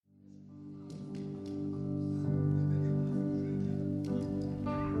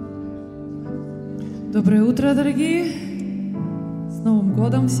Доброе утро, дорогие! С Новым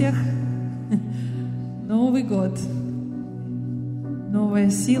годом всех! Новый год! Новая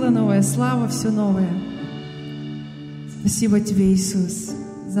сила, новая слава, все новое. Спасибо Тебе, Иисус,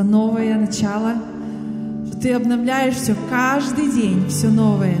 за новое начало, что Ты обновляешь все каждый день, все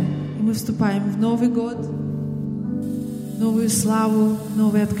новое. И мы вступаем в Новый год, новую славу,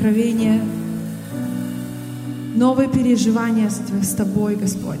 новые откровения, новые переживания с Тобой,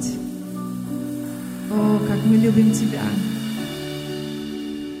 Господь. О, как мы любим Тебя,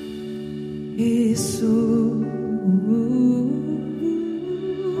 Иисус.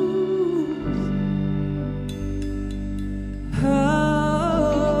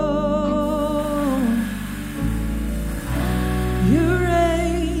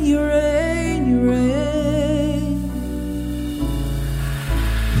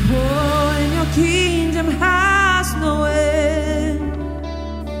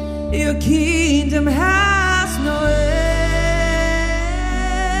 Your kingdom has no end.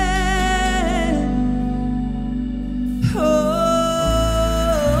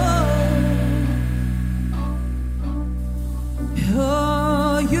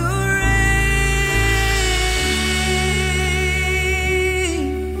 Oh, you reign.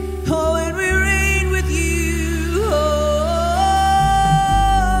 Oh, and we reign with you. Oh,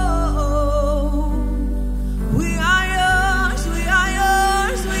 we are yours, we are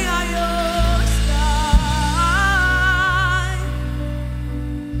yours, we are yours, God.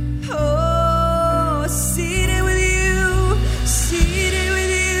 Oh, seated with you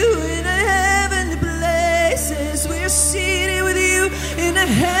in the heavenly places. We're seated with you in the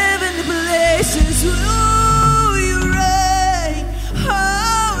heavenly places. Oh, you reign.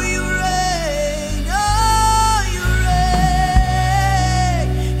 Oh, you reign. Oh, you reign.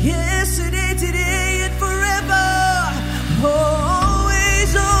 Yesterday, today, and forever.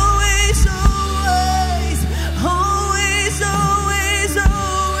 Always, always, always. Always, always, always.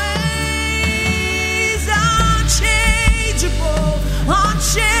 Unchangeable,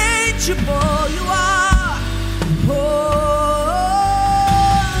 unchangeable you are. Oh,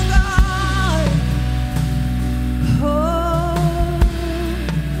 God.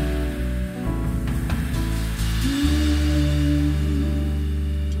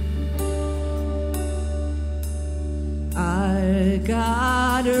 Our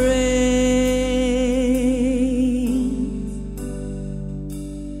God reigns.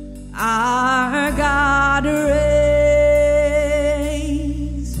 Our God reigns.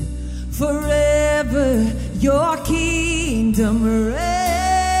 Forever your kingdom reigns.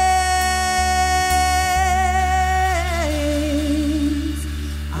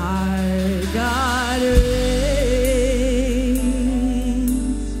 Our God reigns.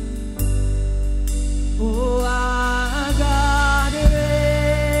 Oh, our God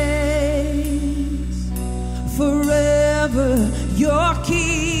reigns. Forever your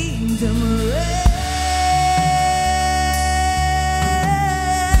kingdom reigns.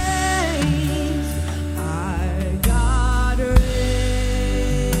 Our God reigns.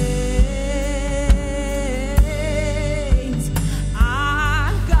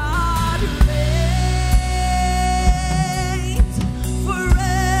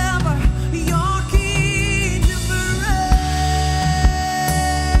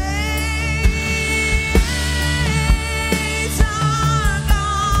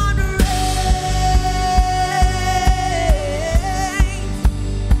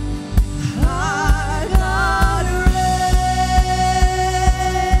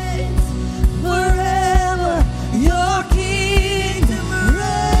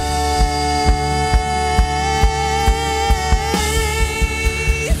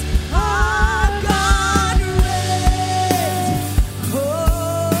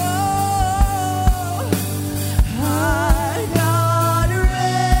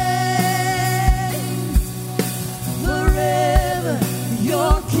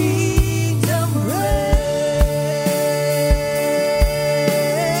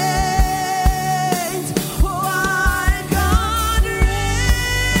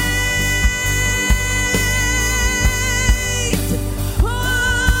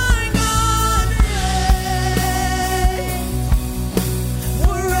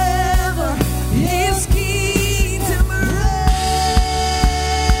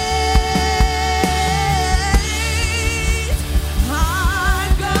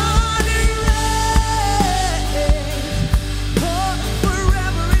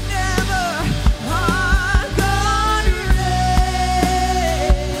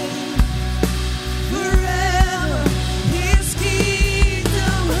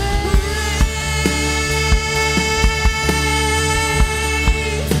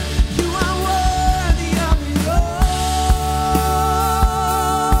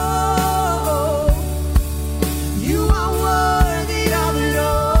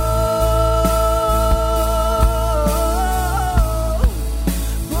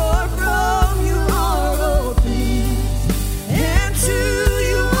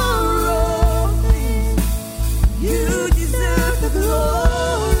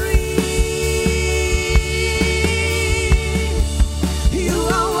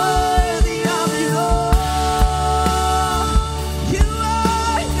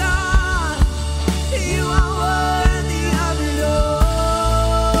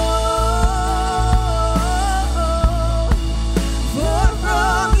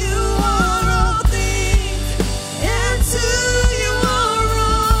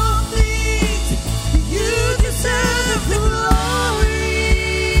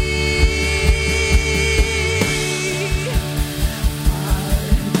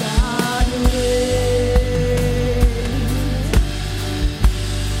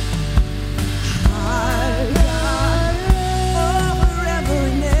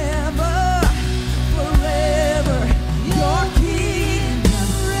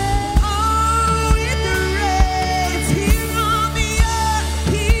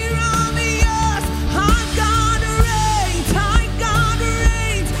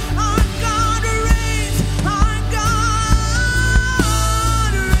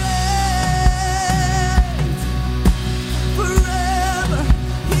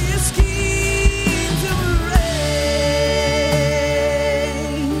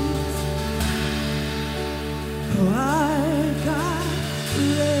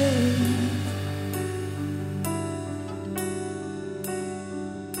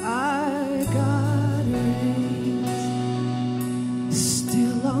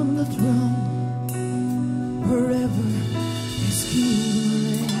 on the throne, forever His kingdom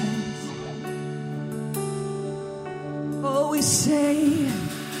reigns. Oh, we say,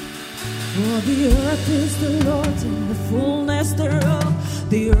 for the earth is the Lord's and the fullness thereof.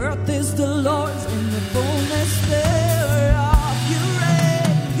 The earth is the Lord's and the fullness thereof. You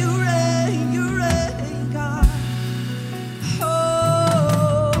reign, you reign, you reign, God.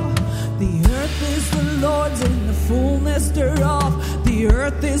 Oh, the earth is the Lord's and the fullness thereof. The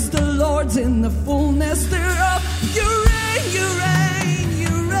earth is the Lord's and the fullness thereof. You reign, you reign,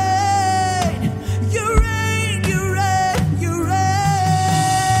 you reign, you reign, you reign, you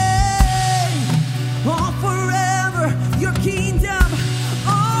reign. Oh, forever your kingdom.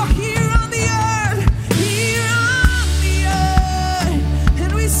 Oh, here on the earth, here on the earth.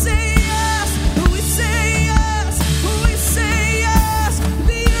 And we say yes, we say yes, we say yes.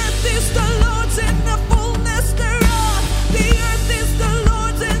 The earth is the Lord's and the fullness thereof. The earth is the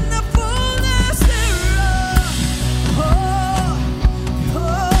Lord's and the fullness thereof. Oh,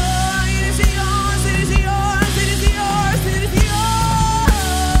 oh, it is yours, it is yours, it is yours, it is yours.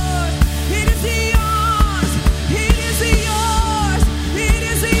 It is yours, it is yours, it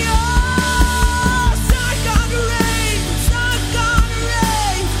is yours. Our God reigns, our God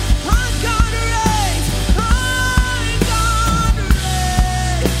reigns, our God reigns, our God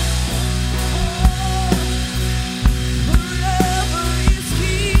reigns. Forever His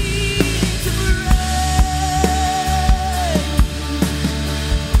kingdom reigns.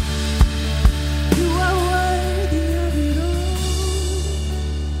 You are worthy of it all.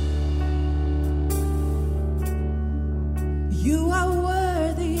 You are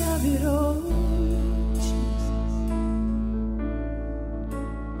worthy of it all, Jesus.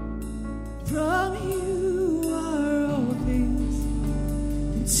 From you are all things,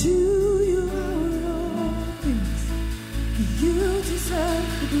 and to you are all things. You deserve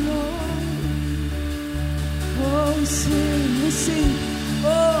the glory. Oh, we sing,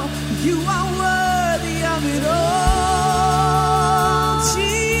 oh, you are worthy of it all,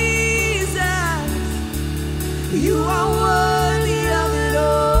 Jesus. You are worthy of it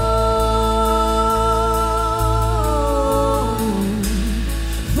all.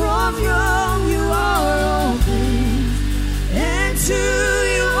 From you are all things, and to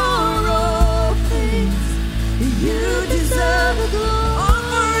you are all things. You deserve the glory. Oh,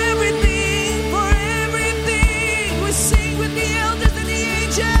 for everything, we sing with the elders and the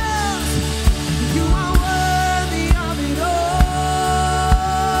angels. You are worthy of it all.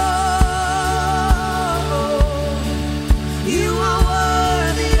 You are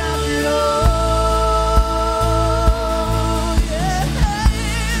worthy of it all.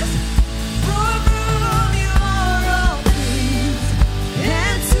 Yes. From you are all things,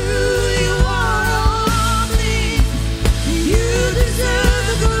 and to you are all things. You deserve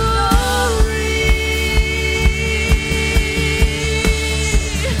the glory.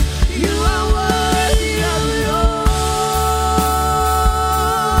 You are worthy of it all.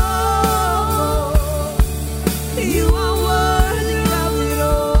 You are worthy of it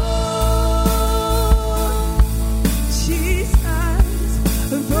all, Jesus.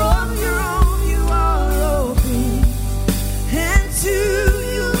 From your own you are all things, and to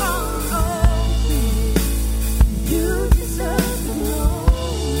you are all things. You deserve the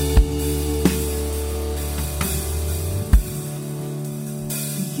glory.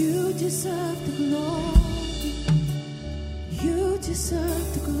 You deserve the glory. You deserve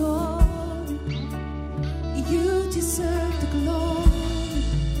the glory. You deserve the glory.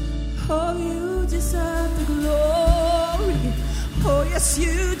 Oh, you deserve the glory. Oh, yes,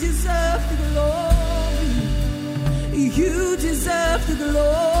 you deserve the glory. You deserve the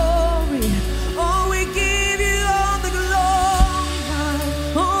glory. Oh, we give you all the glory, God.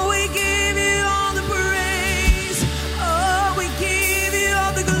 Oh, we give you all the praise. Oh, we give you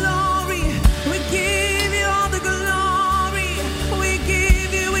all the glory. We give you all the glory. We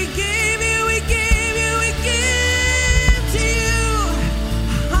give you, we give you, we give you, we give to you.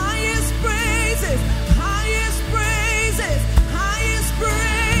 Highest praises, highest praises, highest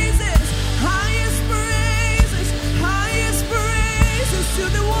praises, highest praises, highest praises to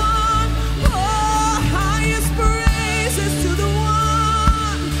the one. Oh, highest praises to the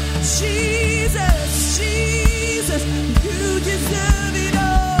one. Jesus, Jesus, you deserve it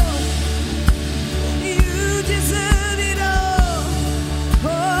all. You deserve it all.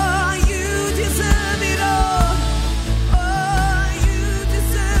 Oh, you deserve it all. Oh, you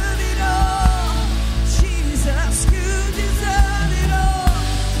deserve it all. Jesus, you deserve it all.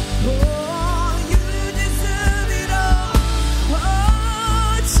 Oh, you deserve it all.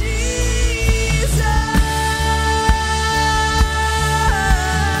 Oh, Jesus.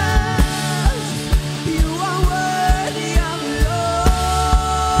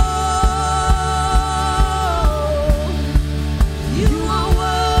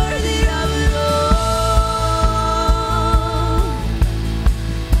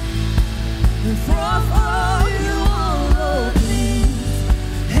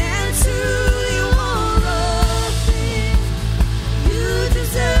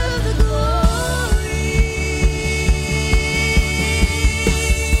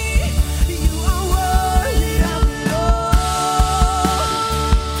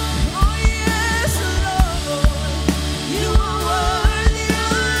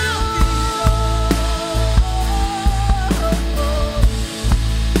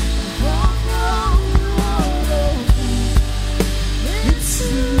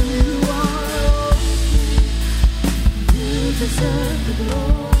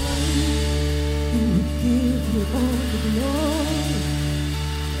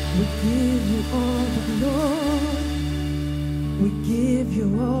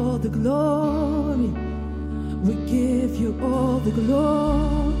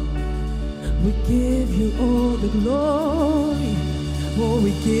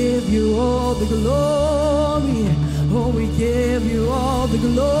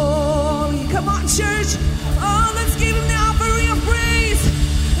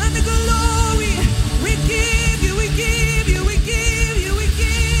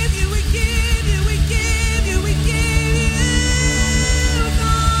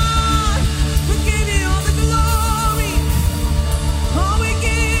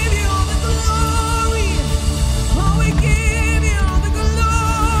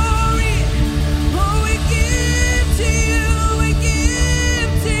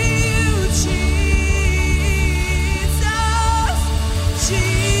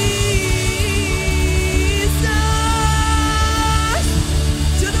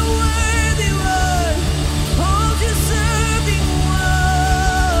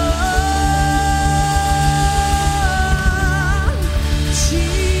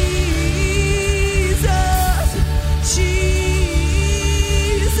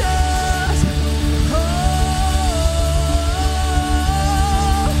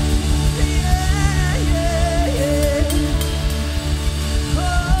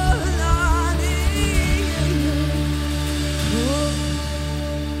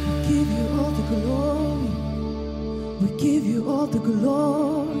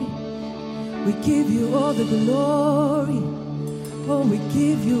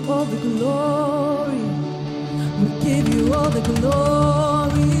 We give you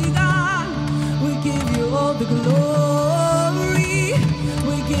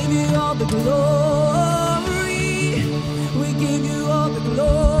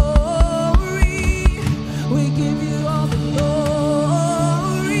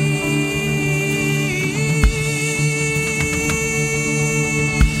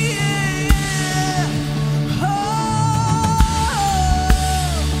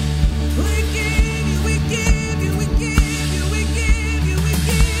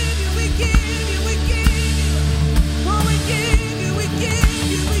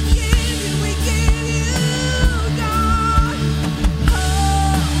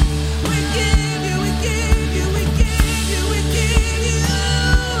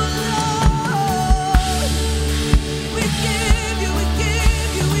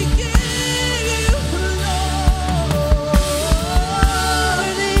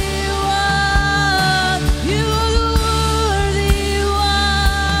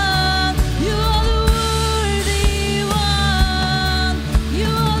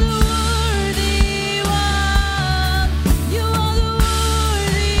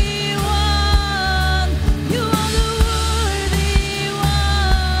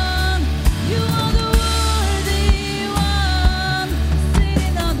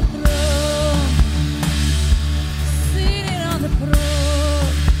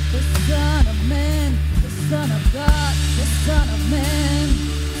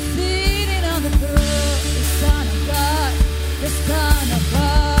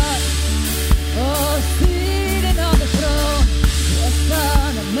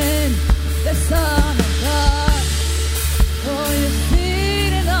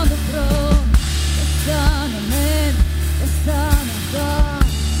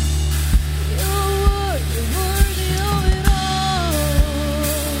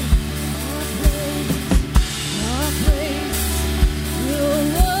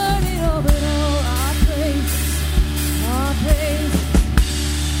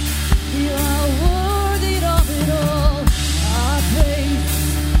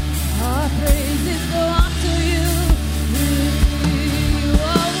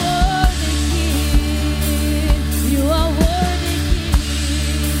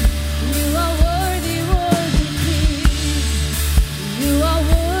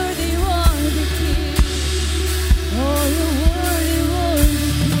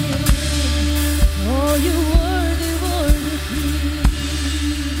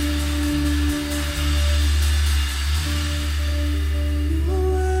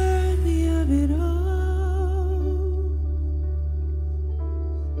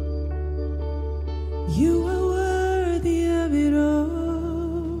You are worthy of it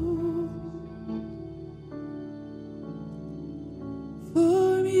all.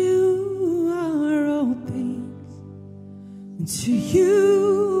 For you are all things, and to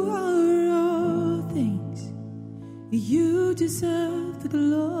you are all things. You deserve the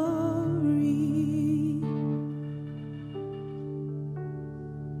glory.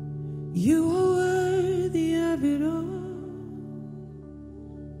 You are worthy of it all.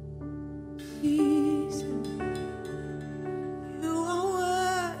 Jesus, you are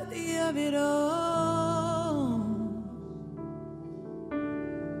worthy of it all.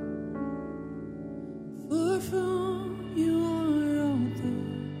 For from you are all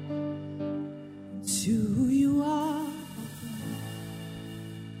things, to you are.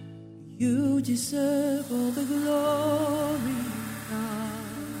 You deserve all the glory, God.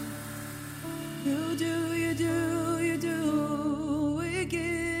 You do, you do, you do. We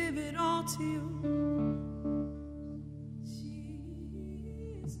give it all to you.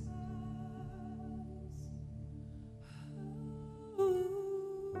 Jesus.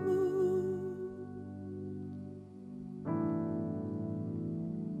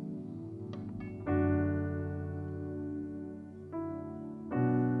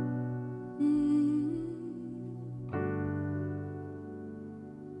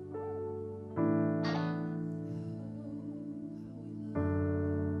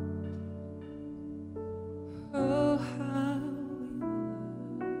 Oh, how we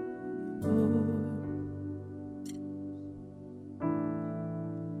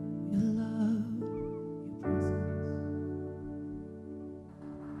love your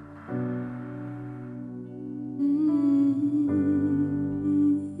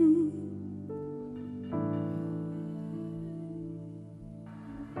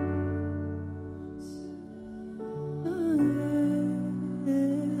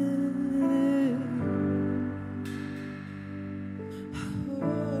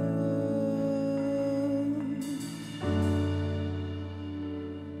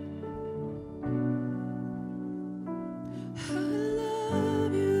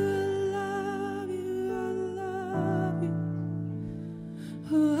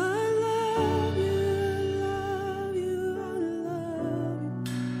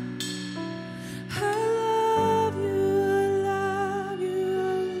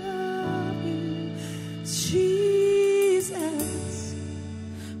Jesus,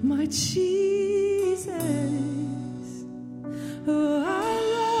 my Jesus. Oh, I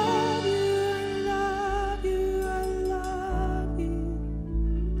love you, I love you, I love you.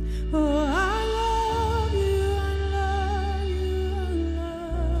 Oh, I love you, I love you, I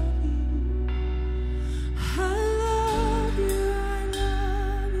love you. I love you, I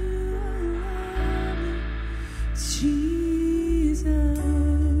love you, I love you. Jesus.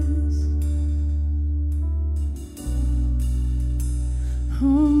 Oh,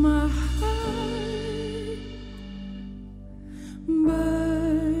 my heart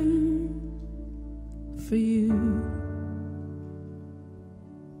burns for you.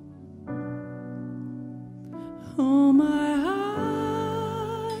 Oh, my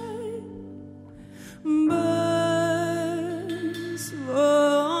heart burns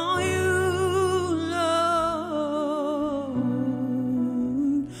for you, Lord.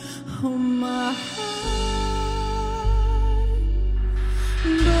 Oh, my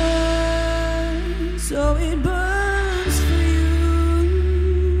burns, so it burns for you.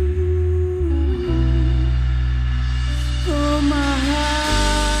 Oh, my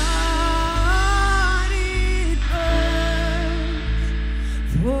heart, it burns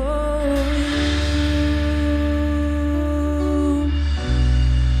for you.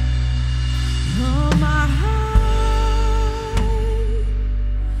 Oh, my heart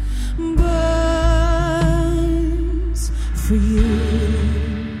burns for you.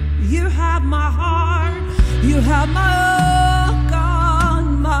 You have my heart, you have my oh God,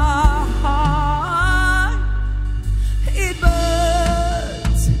 my heart.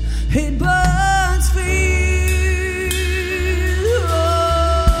 It burns for you. Oh,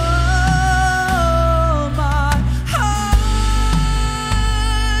 my heart,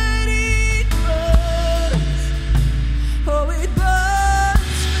 it burns. Oh, it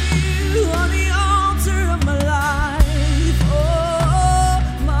burns for you on the altar of my life. Oh,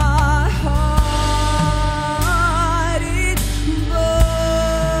 my heart,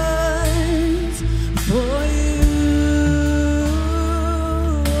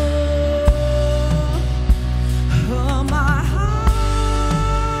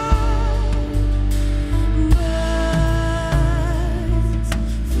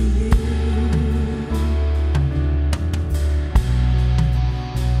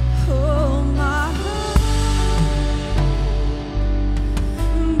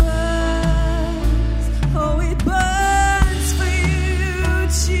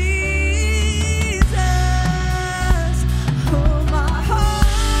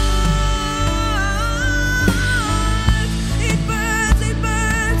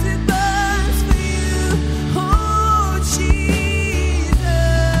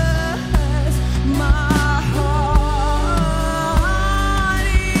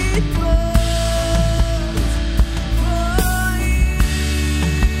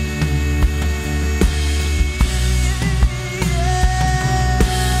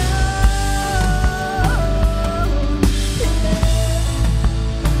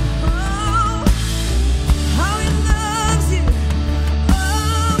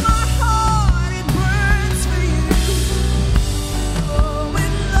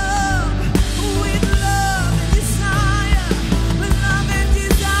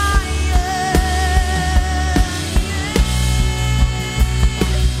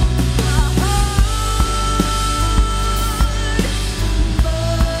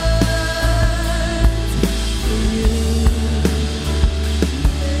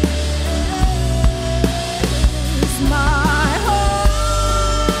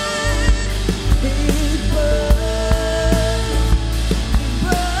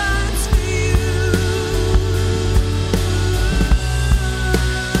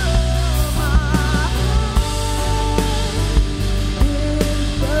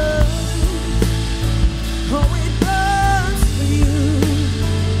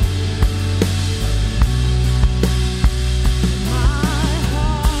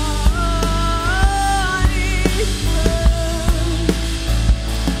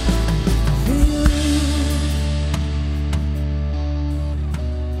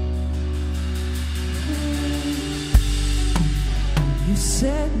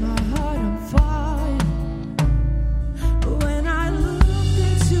 set my heart on fire. When I look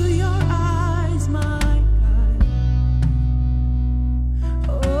into your eyes, my God,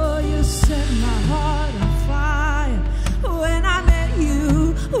 oh, you set my heart on fire. When I met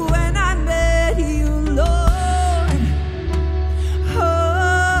you, Lord,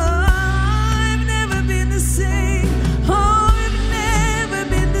 oh, I've never been the same. Oh, I've never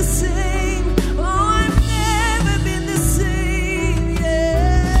been the same. Oh, I've never been the same.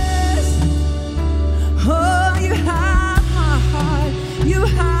 Yes. Oh, you have my heart. You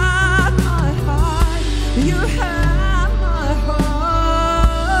have my heart. You have my heart.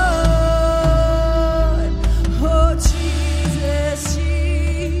 Oh, Jesus,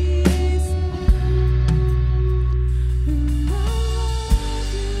 Jesus.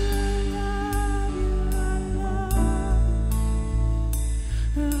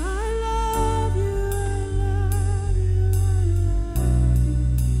 And I love you, I love you,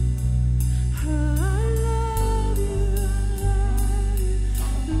 I love you,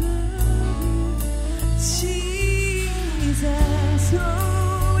 Jesus,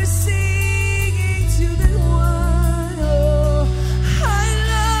 oh, we're singing to the one. Oh, I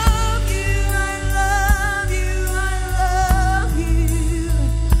love you, I love you, I love you.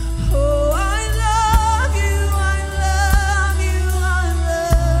 Oh, I love you, I love you, I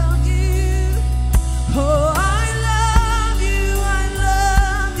love you. Oh, I love you, I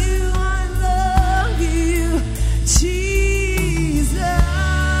love you, I love you, Jesus.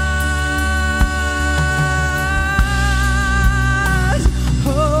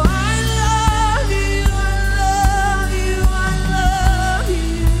 Oh, I love you, I love you, I love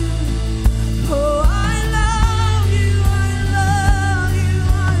you. Oh, I love you, I love you,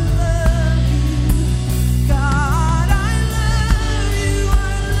 I love you. God, I love you,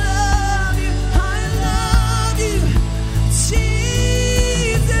 I love you, I love you, Jesus.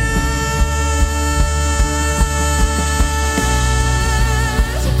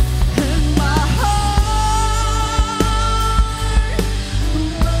 And my heart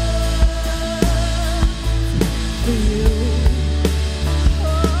burns for you.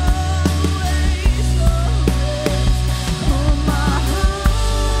 Always, always. Oh, my heart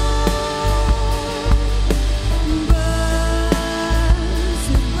burns,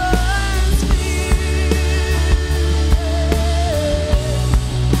 it burns for you.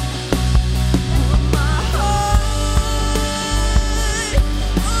 Oh, my heart,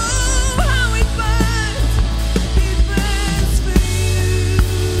 oh, how it burns for you.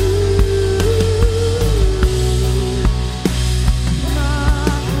 My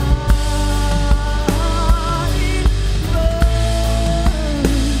heart, it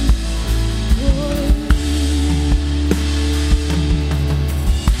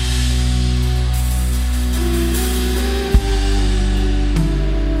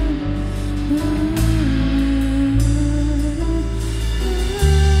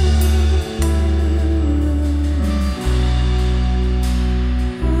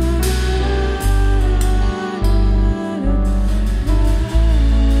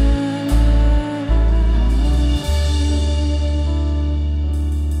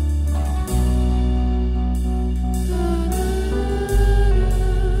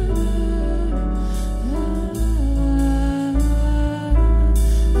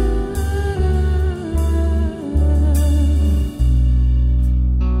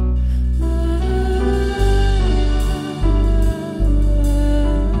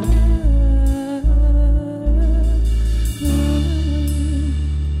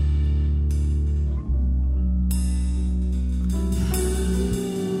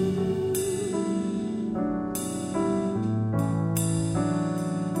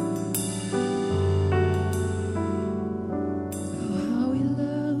how we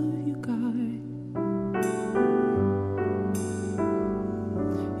love you, God.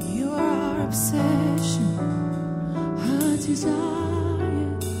 You are our obsession, our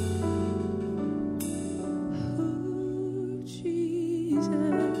desire. Oh,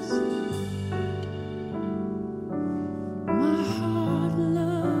 Jesus, my heart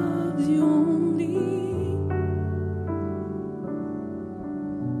loves you only.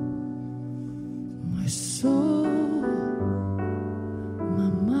 My soul, my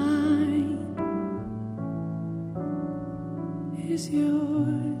mind is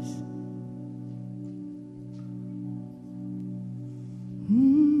yours.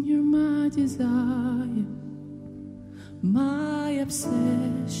 You're my desire, my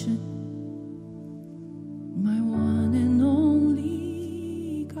obsession, my one and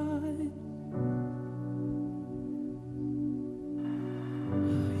only God.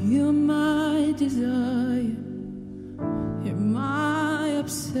 You're my desire, you're my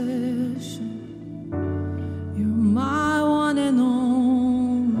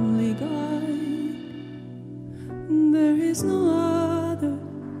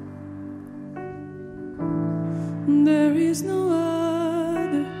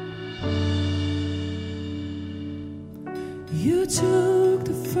You took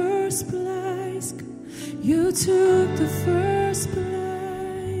the first place. You took the first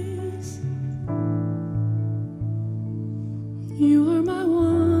place. You are my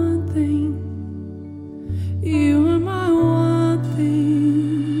one thing. You are my one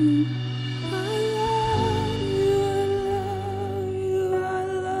thing. I love you, I love you, I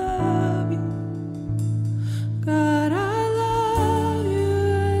love you. God, I love you,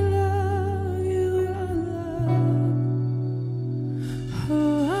 I love you, I love you.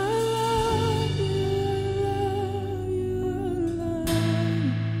 Oh, I love you, I love you, I love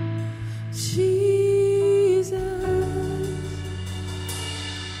you. Jesus.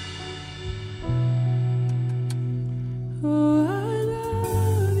 Oh, I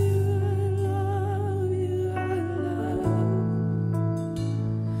love you, I love you, I love you.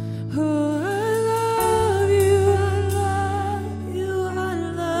 Oh, I love you, I love you, I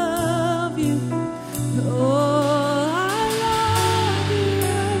love you. Oh, I love you,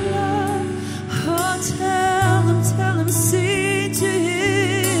 I love. Oh, tell him, sing to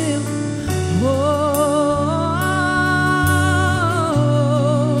him. Oh.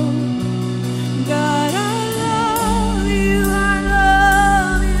 God, I love you, I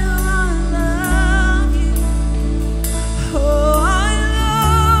love you, I love you. Oh, I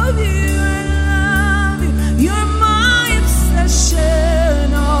love you, I love you. You're my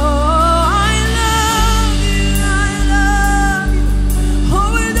obsession. Oh, I love you, I love you. Oh,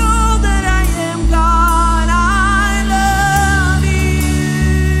 with all that I am, God, I love you.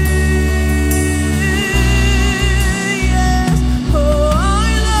 Yes. Oh,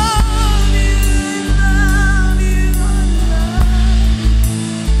 I love you, I love you, I love you.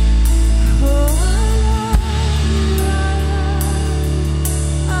 Oh, I love you, I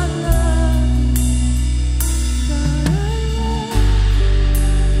love you. God, I love you.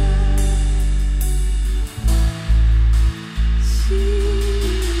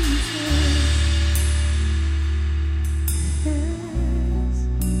 Jesus. Yes.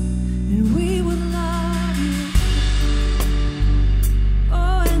 And we will love you.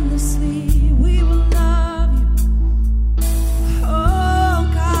 Oh, endlessly, we will love you. Oh,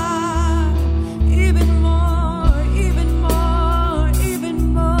 God, even more, even more, even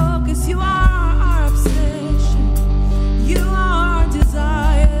more, 'cause you are our obsession. You are our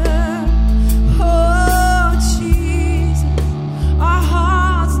desire. Oh, Jesus, our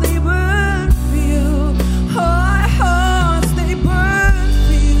hearts, they burn for you. Oh, our hearts, they burn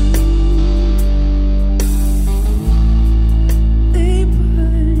for you. They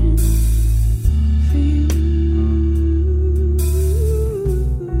burn for you.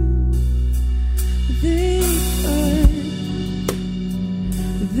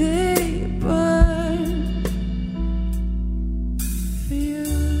 They burn for you.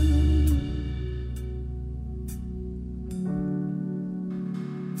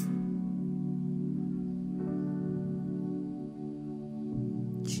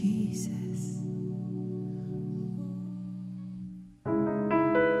 Jesus.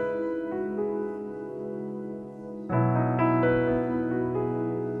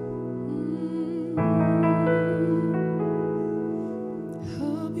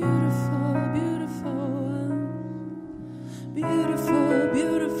 Oh, beautiful, beautiful one. Beautiful,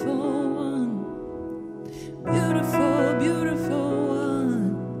 beautiful one. Beautiful, beautiful one.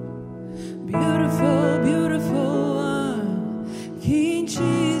 Beautiful, beautiful one. King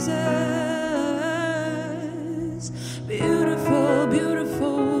Jesus. Beautiful,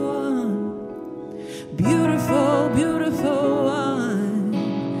 beautiful one. Beautiful, beautiful one.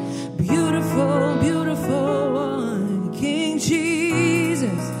 Beautiful, beautiful one. King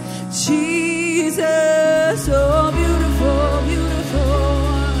Jesus. Jesus. Oh, beautiful, beautiful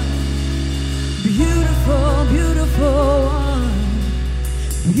one. Beautiful, beautiful one.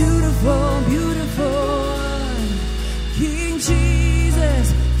 Beautiful, beautiful one. King Jesus.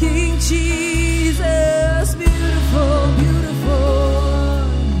 King Jesus. Beautiful, beautiful one.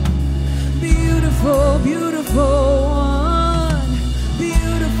 Beautiful, beautiful one.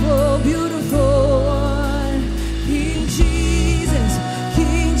 Beautiful, beautiful one. King Jesus,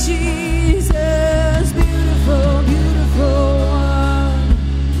 King Jesus. Beautiful, beautiful one.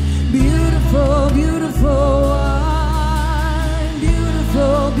 Beautiful, beautiful one.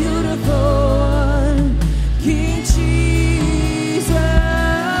 Beautiful, beautiful one.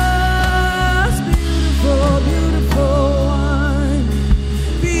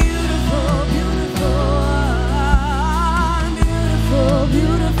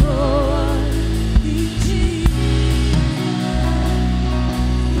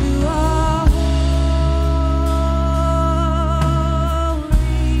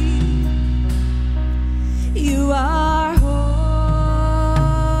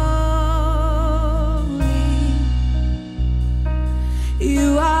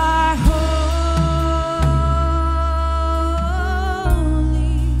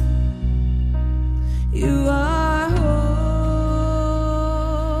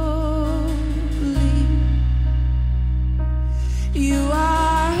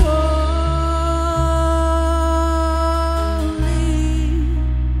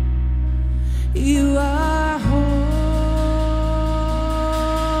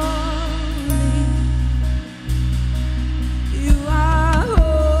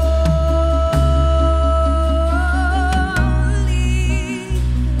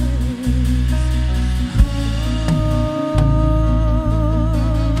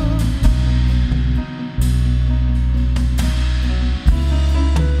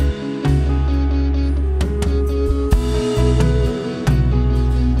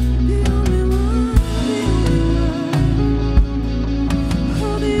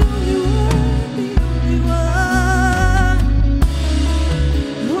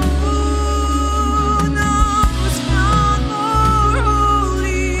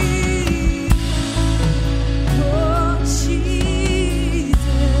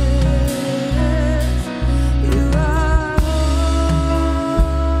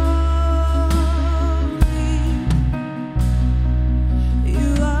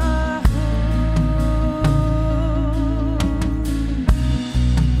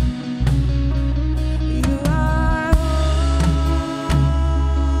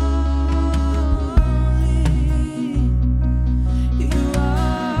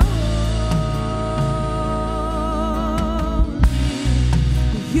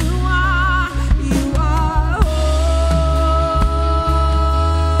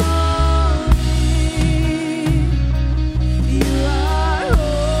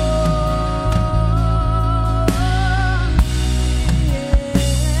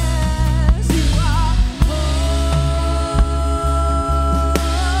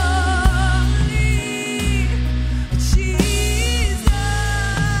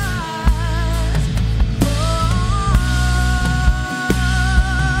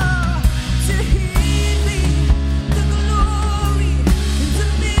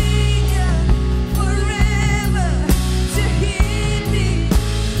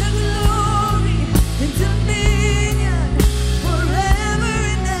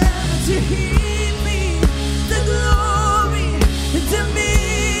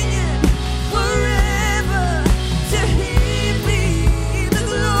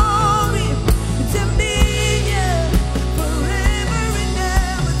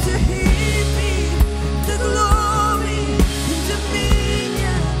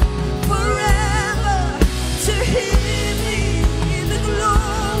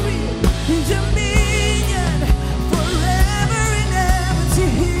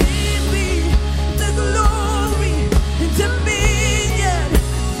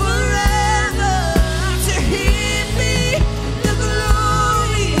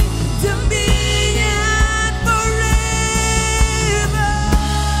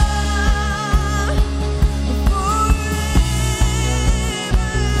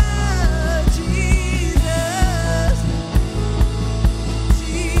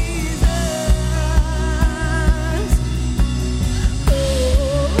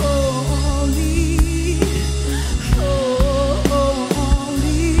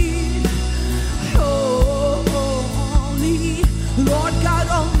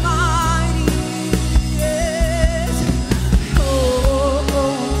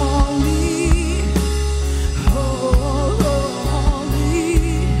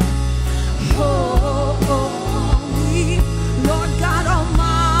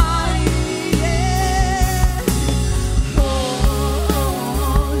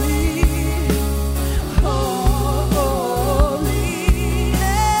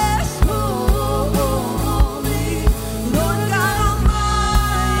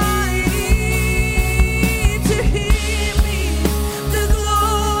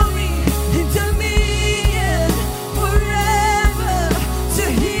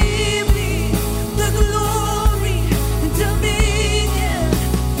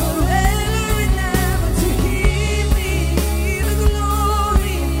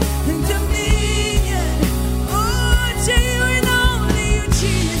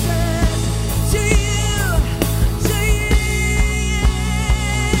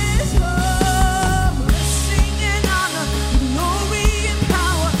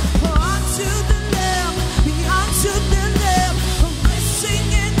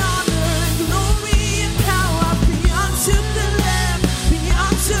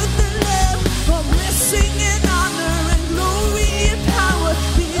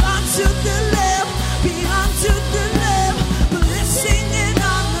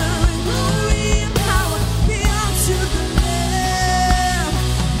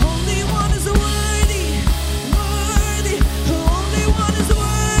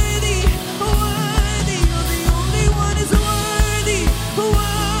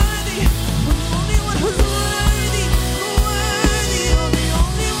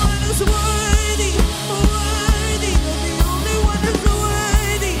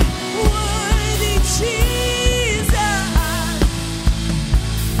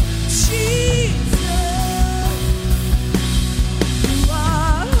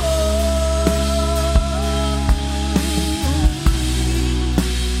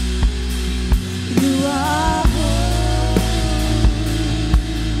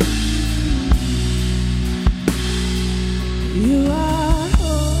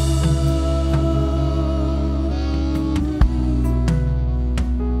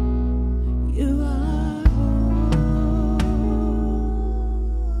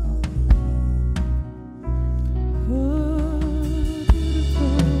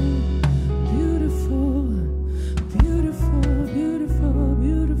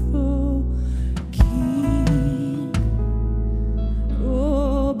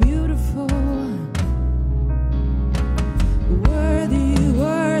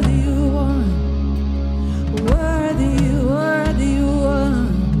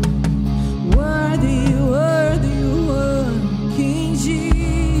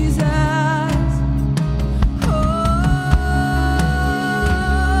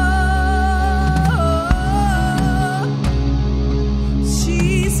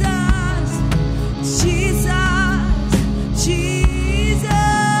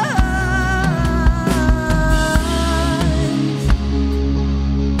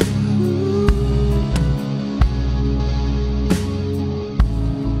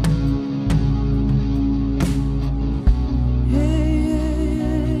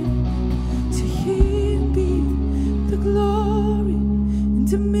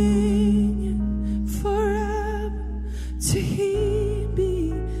 To me.